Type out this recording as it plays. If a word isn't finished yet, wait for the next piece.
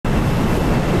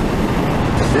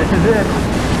is it.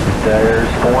 There's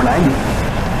 490.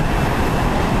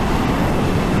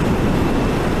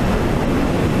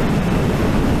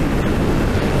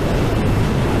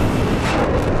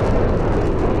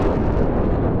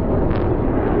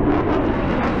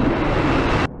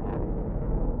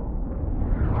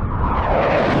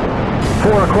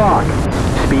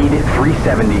 Speed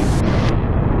 370.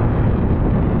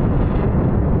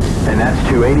 And that's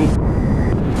 280.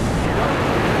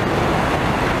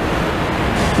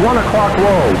 1 o'clock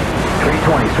low.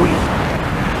 320 sweet.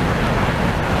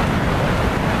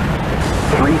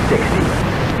 360.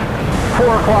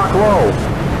 4 o'clock low.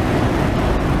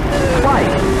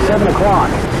 Spike. 7 o'clock.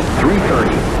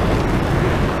 330.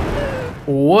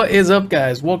 What is up,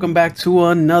 guys? Welcome back to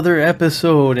another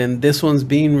episode, and this one's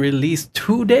being released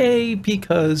today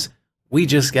because we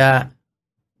just got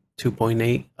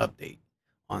 2.8 update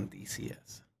on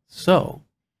DCS. So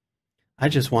I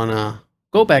just want to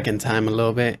go back in time a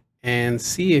little bit and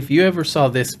see if you ever saw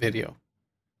this video.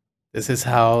 This is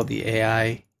how the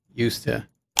AI used to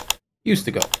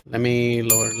go. Let me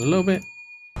lower it a little bit.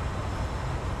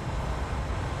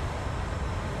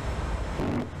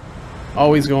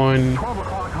 Always going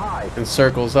in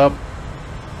circles up.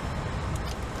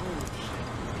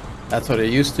 That's what it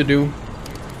used to do.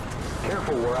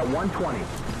 Careful, we're at 120.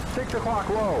 6 o'clock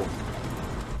low.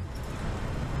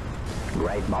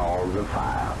 Great balls of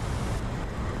fire.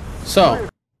 So,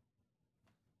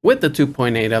 with the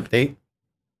 2.8 update,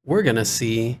 we're going to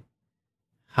see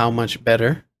how much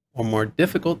better or more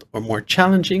difficult or more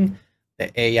challenging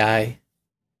the AI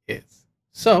is.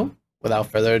 So, without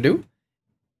further ado,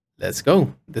 let's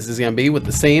go. This is going to be with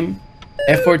the same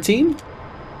F14.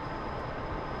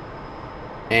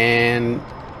 And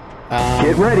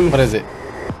get ready. What is it?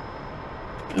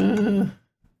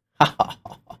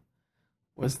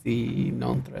 What's the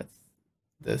known threats?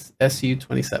 This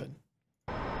SU-27.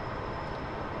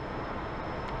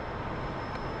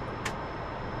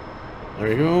 There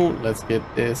we go. Let's get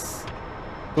this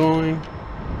going.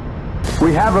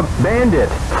 We have a bandit,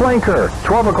 flanker,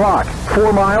 12 o'clock,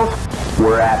 4 miles.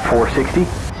 We're at 460.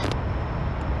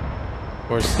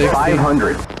 460.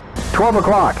 500. 12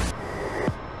 o'clock.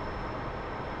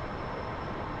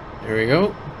 There we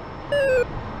go. We're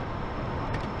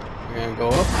gonna go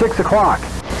up. 6 o'clock.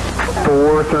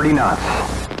 430 knots.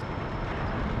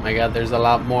 My God, there's a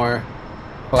lot more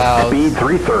clouds. Speed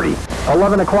 330.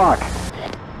 11 o'clock.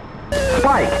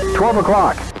 Spike, 12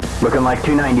 o'clock. Looking like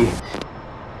 290.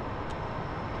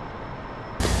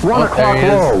 1 o'clock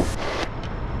low.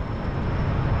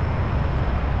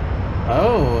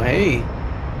 Oh, hey.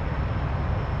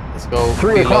 Let's go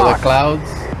 3 below o'clock. the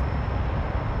clouds.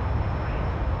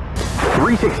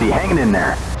 360, hanging in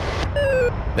there.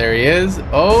 There he is.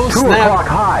 Oh, 2 snap. o'clock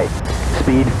high.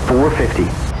 Speed 450.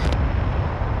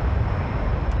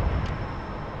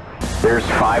 There's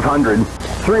 500.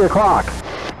 3 o'clock.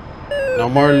 No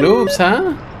more loops,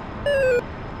 huh?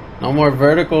 No more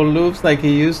vertical loops like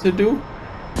he used to do.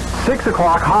 6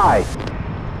 o'clock high.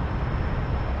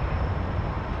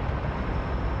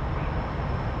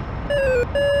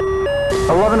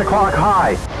 11 o'clock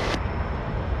high.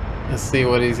 Let's see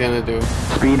what he's gonna do.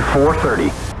 Speed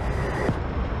 430.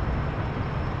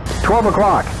 12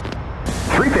 o'clock.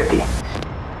 350.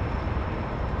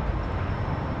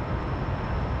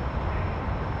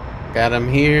 Got him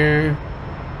here.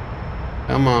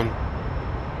 Come on.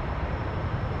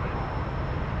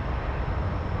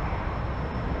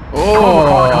 Oh! 12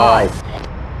 o'clock high.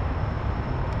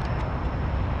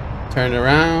 Turn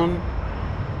around.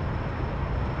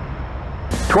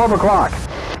 12 o'clock.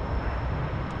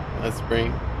 Let's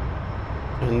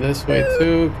turn this way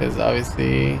too, because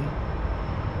obviously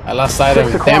I lost sight of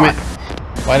him. Damn it.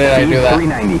 Why did I do that?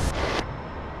 390.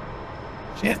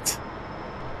 Shit.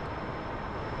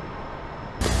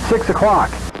 6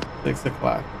 o'clock. 6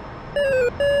 o'clock.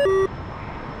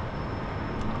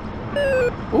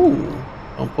 Ooh.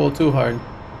 Don't pull too hard.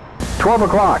 12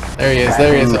 o'clock. There he is.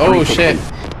 There he is. Oh, shit.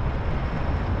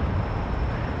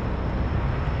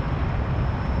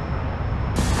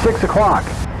 Six o'clock.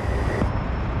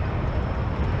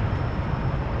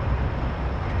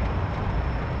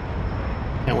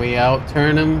 Can we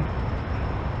out-turn him?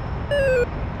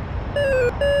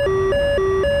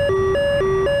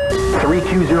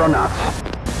 320 knots.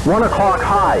 1 o'clock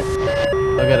high.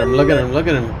 Look at him, look at him, look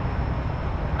at him.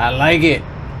 I like it.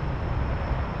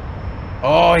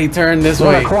 Oh, he turned this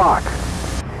 1 way. o'clock.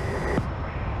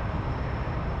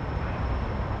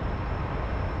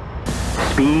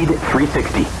 Speed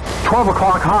 360. 12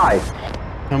 o'clock high.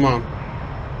 Come on.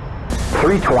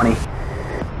 320.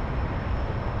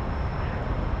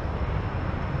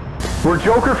 We're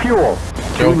Joker fuel.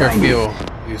 Joker 290. fuel.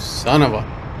 You son of a...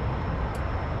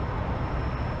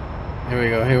 Here we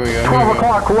go, here we go, 12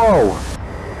 o'clock low.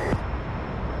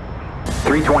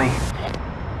 320.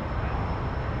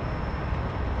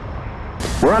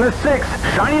 We're on a 6,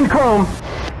 shining chrome.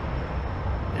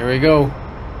 Here we go.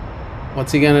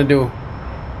 What's he gonna do?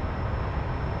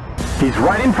 He's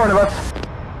right in front of us.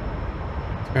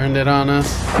 Turned it on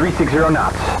us. 360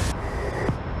 knots.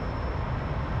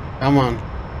 Come on.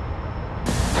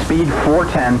 Speed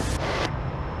 410.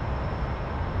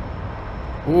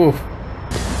 Oof.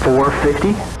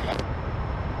 450.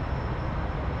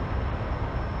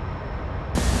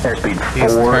 Airspeed 490.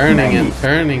 He's turning and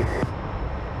turning.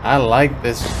 I like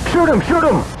this. Shoot him! Shoot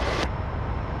him!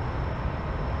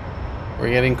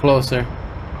 We're getting closer.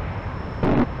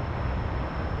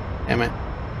 Damn it.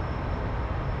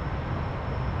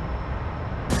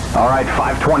 All right,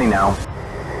 520 now.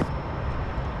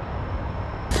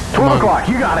 12 o'clock,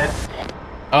 you got it.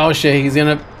 Oh shit, he's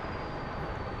gonna...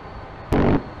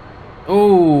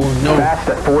 Oh, no. Fast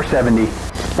at 470.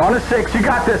 On a 6, you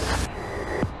got this.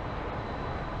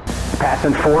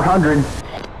 Passing 400.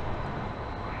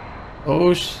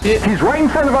 Oh shit. He's right in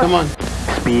front of us. Come on.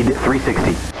 Speed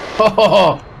 360.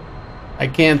 Oh, I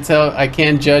can't tell. I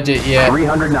can't judge it yet.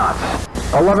 300 knots.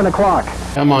 11 o'clock.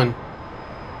 Come on.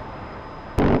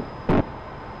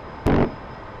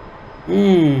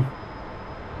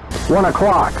 1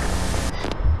 o'clock.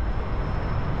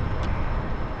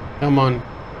 Come on.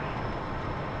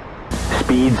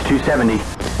 Speeds 270.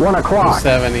 1 o'clock.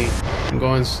 270. I'm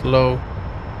going slow.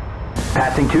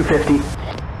 Passing 250.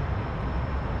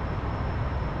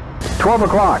 12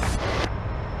 o'clock.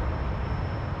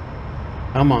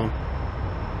 Come on.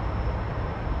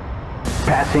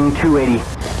 Passing 280.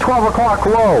 12 o'clock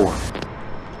low.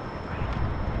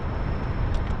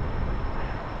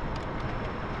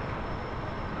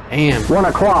 Damn. 1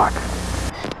 o'clock.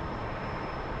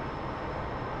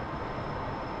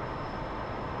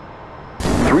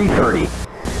 .330.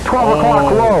 12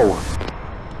 o'clock low.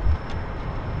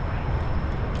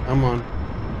 Come on.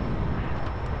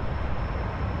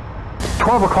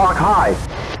 12 o'clock high.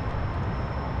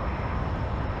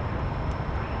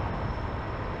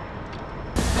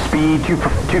 Speed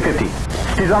 250.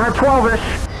 He's on a 12-ish.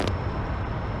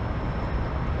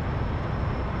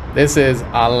 This is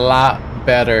a lot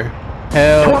better.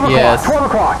 Hell 12 yes.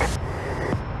 o'clock, 12 o'clock.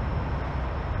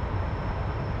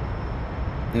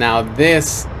 Now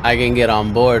this I can get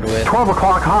on board with. 12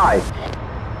 o'clock high.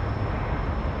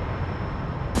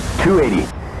 280.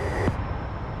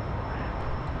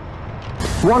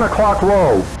 1 o'clock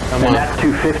low. Come and on. that's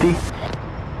 250.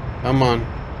 Come on.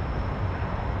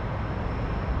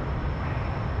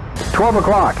 12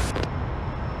 o'clock.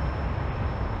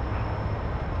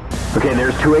 Okay,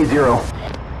 there's 280.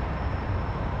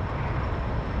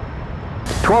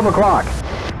 12 o'clock.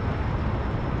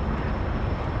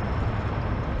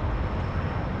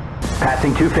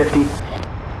 Passing 250.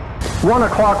 1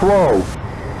 o'clock low.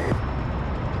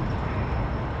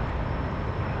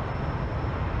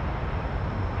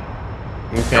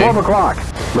 Okay. 12 o'clock.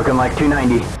 Looking like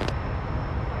 290.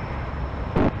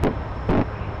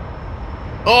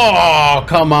 Oh,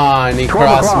 come on. He 12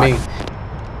 crossed o'clock. me.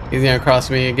 He's gonna cross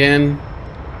me again.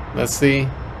 Let's see.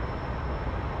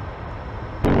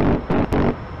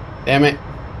 Damn it.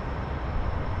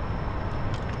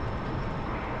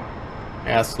 I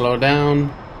gotta slow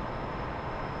down.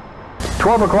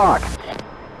 12 o'clock.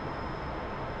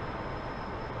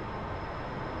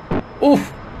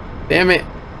 Oof. Damn it.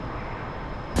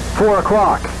 4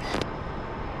 o'clock.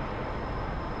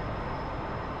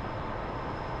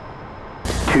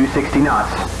 260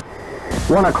 knots.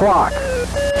 1 o'clock.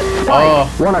 Oh.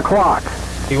 1 o'clock.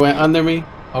 He went under me.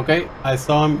 Okay, I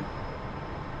saw him.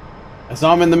 I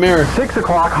saw him in the mirror. 6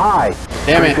 o'clock high.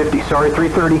 Damn it. 350, sorry,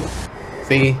 330.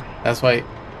 See, that's why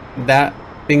that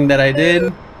thing that I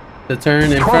did to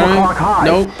turn in 12 front o'clock of high.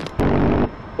 him. Nope.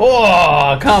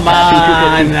 Oh, come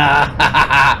on.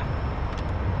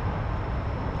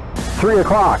 3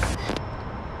 o'clock.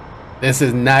 This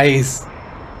is nice.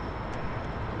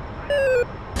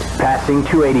 Passing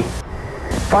 280.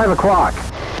 5 o'clock.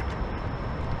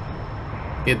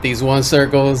 Get these one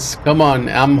circles. Come on,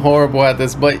 I'm horrible at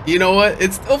this, but you know what?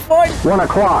 It's still fun. 1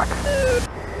 o'clock.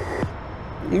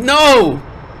 No.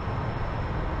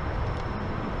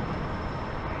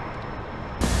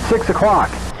 6 o'clock.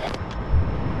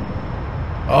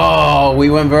 Oh,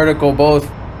 we went vertical both.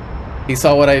 He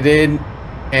saw what I did,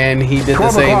 and he did the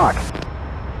 12 same. o'clock.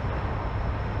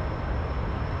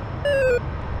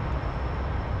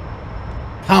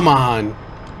 Come on.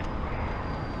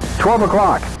 12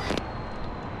 o'clock.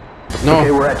 No.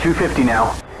 Okay, we're at 250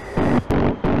 now.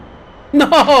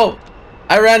 No.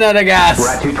 I ran out of gas. We're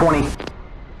at 220.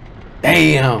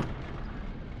 Damn.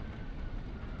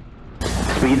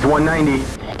 Speed's 190.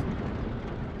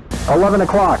 11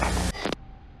 o'clock.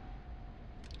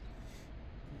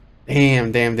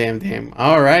 Damn.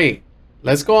 All right.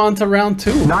 Let's go on to round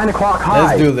 2. 9 o'clock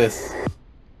high. Let's do this.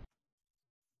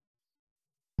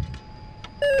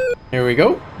 Here we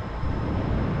go.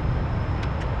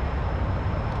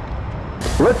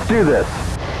 Let's do this.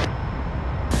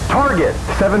 Target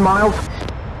 7 miles.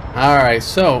 All right.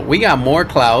 So we got more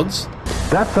clouds.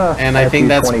 That's a And I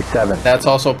think SU-27. that's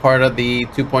also part of the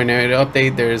 2.0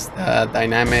 update. There's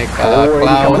dynamic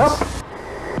 480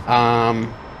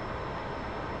 clouds.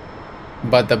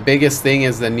 But the biggest thing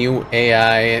is the new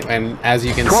AI, and as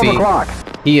you can 12 see, o'clock.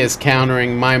 he is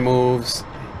countering my moves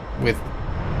with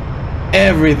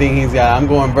everything he's got. I'm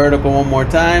going vertical one more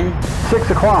time.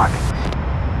 6 o'clock.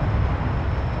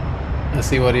 Let's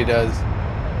see what he does.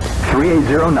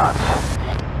 380 knots.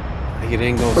 He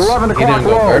didn't go. 11 He didn't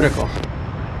go o'clock low. vertical.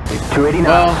 280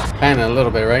 Well, knots. kind of a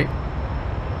little bit, right?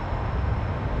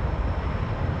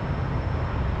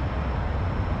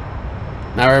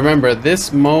 Now remember,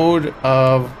 this mode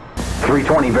of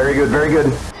 320. Very good. Very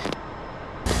good.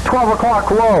 12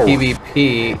 o'clock low.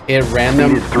 PvP, it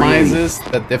randomizes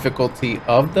the difficulty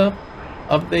of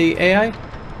the AI. 2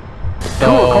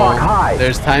 So o'clock high.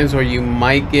 there's times where you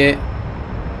might get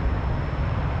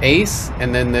ace,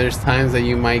 and then there's times that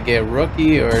you might get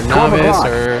rookie or novice o'clock.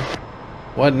 or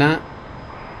whatnot.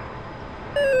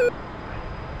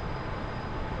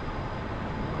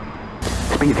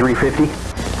 Speed 350.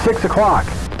 6 o'clock.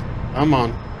 Come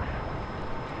on.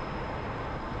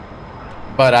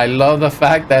 But I love the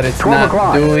fact that it's 12 not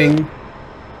o'clock. doing.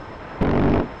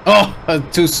 Oh,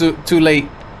 too late.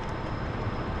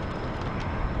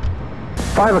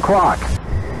 5 o'clock.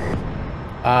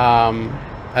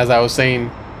 As I was saying,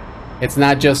 it's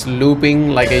not just looping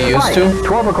like it used to.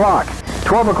 12 o'clock.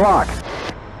 12 o'clock.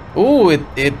 Ooh,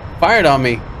 it fired on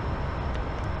me.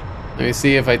 Let me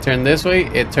see if I turn this way.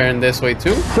 It turned this way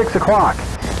too. 6 o'clock.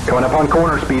 Coming up on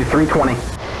corner speed 320.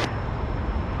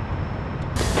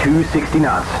 260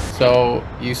 knots. So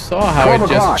you saw how 12 it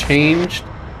o'clock. just changed.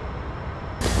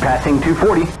 Passing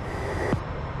 240.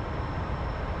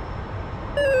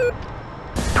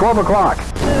 12 o'clock.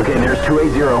 Okay, there's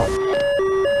 280.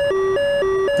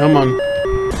 Come on.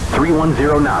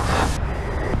 310 knots.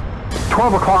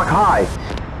 12 o'clock high.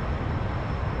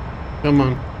 Come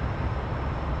on.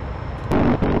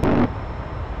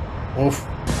 Oof.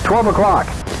 12 o'clock.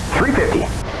 350.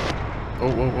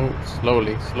 Oh.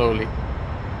 Slowly.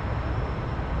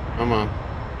 Come on.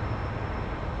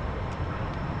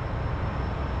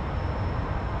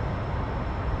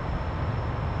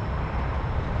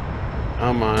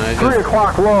 Come on. 3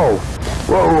 o'clock low.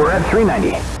 Whoa, we're at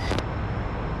 390.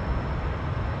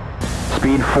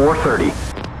 Speed 430.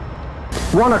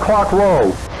 1 o'clock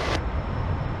low.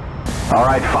 All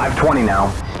right, 520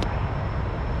 now.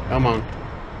 Come on.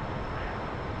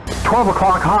 12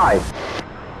 o'clock high.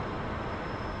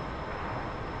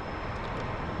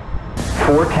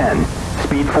 410.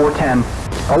 Speed 410.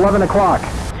 11 o'clock.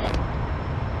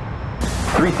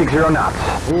 360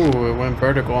 knots. Ooh, it went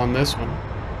vertical on this one.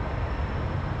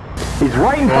 He's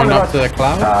right in Going front up of to the us.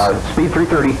 clouds. Speed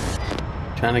 330.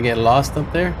 Trying to get lost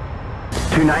up there.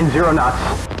 290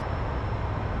 knots.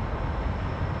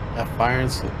 That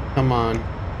fires. Come on.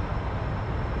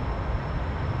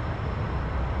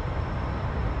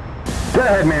 Dead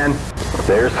ahead, man.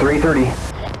 There's 330.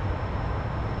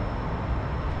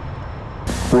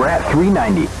 We're at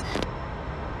 390.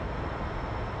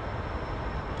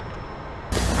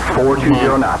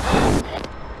 420 knots.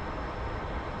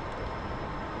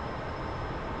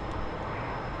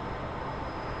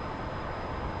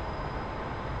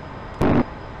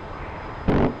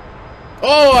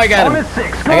 Oh, I got him. On at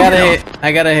 6. Go, I got a go. hit.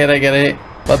 I got a hit.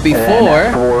 But And before,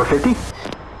 at 450.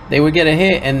 they would get a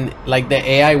hit and like the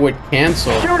AI would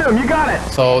cancel. Shoot him, you got it.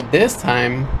 So this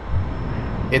time,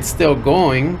 it's still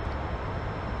going.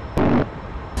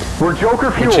 We're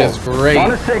Joker fuel. Which is great.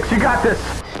 On a 6, you got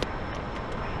this.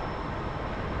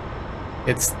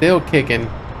 It's still kicking.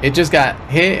 It just got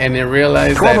hit and it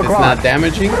realized 12 that it's o'clock. not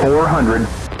damaging. 400.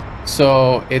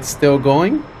 So it's still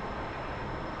going.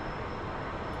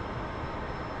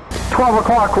 12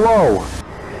 o'clock low.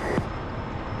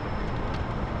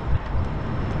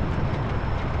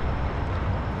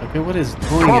 Okay, what is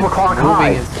doing? 12 It's o'clock moving, high.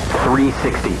 it's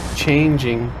 360.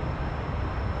 changing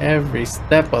every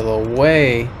step of the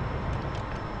way.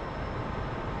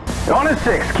 On a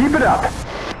 6, keep it up.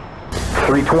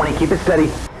 320, keep it steady.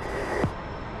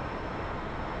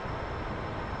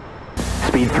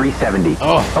 Speed 370.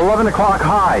 Oh. 11 o'clock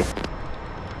high.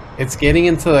 It's getting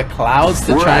into the clouds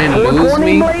to try and lose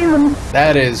me.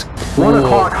 That is cool. 1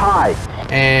 o'clock high.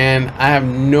 And I have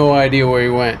no idea where he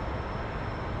went.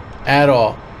 At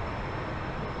all.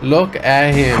 Look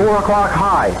at him. 4 o'clock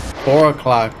high. 4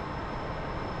 o'clock.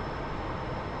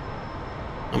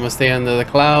 I'm gonna stay under the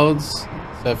clouds.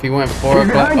 So if he went 4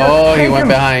 o'clock. Oh, he went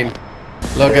behind.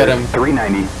 Look at him.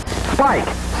 390. Spike.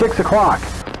 6 o'clock.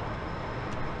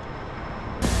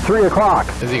 3 o'clock.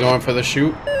 Is he going for the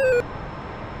shoot?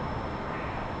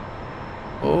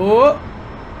 Oh.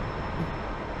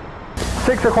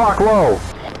 6 o'clock low.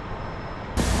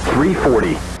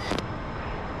 340.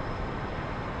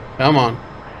 Come on.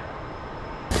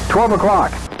 12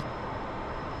 o'clock.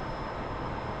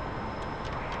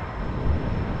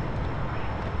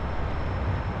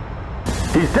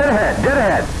 He's dead ahead, dead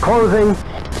ahead. Closing.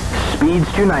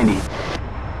 Speed's 290.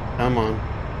 Come on.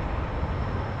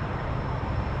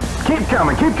 Keep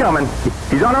coming, keep coming.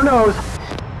 He's on our nose.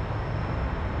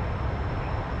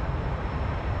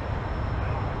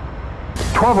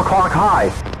 $12 o'clock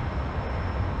high.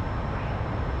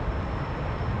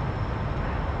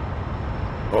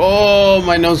 Oh,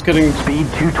 my nose couldn't. Speed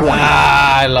 220.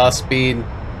 Ah, I lost speed.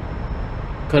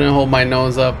 Couldn't hold my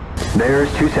nose up. There's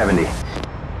 270.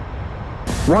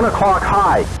 1 o'clock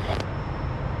high.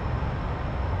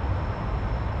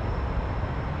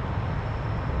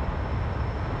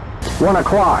 $1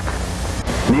 o'clock.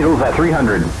 Needles at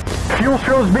 300. Fuel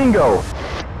shows bingo.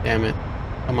 Damn it.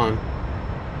 Come on.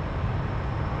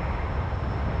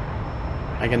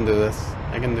 I can do this.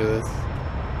 I can do this.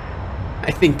 I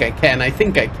think I can. I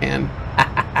think I can.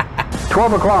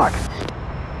 12 o'clock.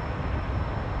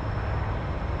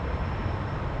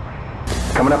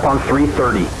 Coming up on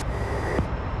 330.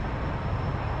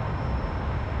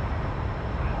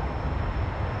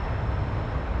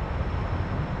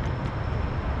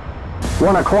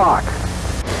 $1 o'clock.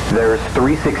 There's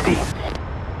 360.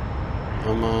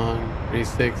 Come on.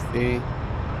 360.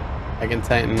 I can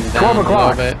tighten down 12 a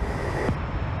o'clock. little bit.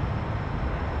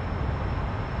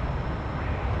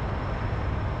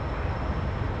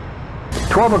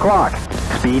 $12 o'clock.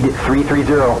 Speed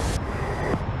 330.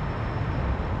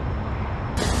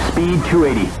 Speed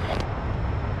 280.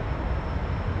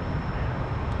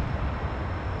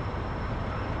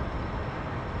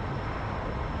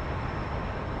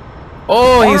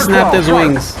 Oh, he snapped his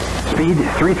wings. Speed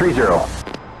 330.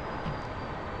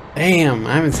 Damn,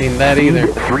 I haven't seen that either.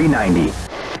 390.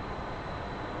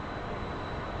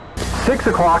 6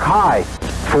 o'clock high.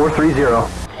 430.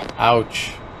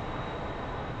 Ouch.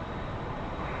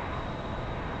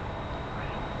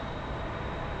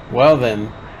 Well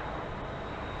then.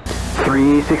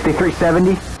 360,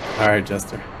 370. Alright,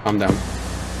 Jester. Calm down.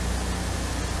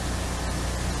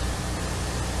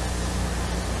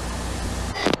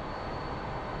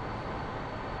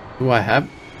 Do I have?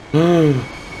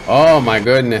 Oh my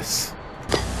goodness.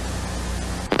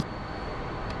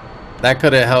 That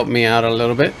could have helped me out a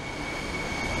little bit.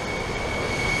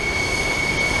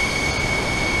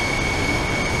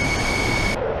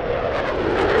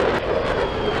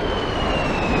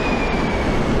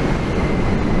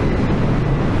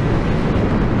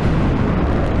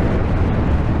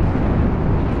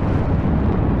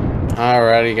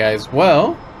 Alrighty guys,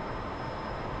 well,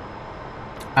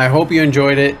 I hope you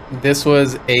enjoyed it. This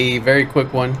was a very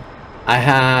quick one. I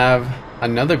have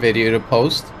another video to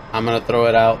post. I'm gonna throw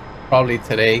it out probably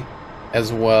today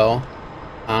as well.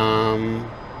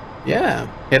 Yeah,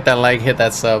 hit that like, hit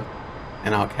that sub,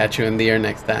 and I'll catch you in the air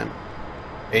next time.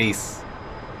 Peace.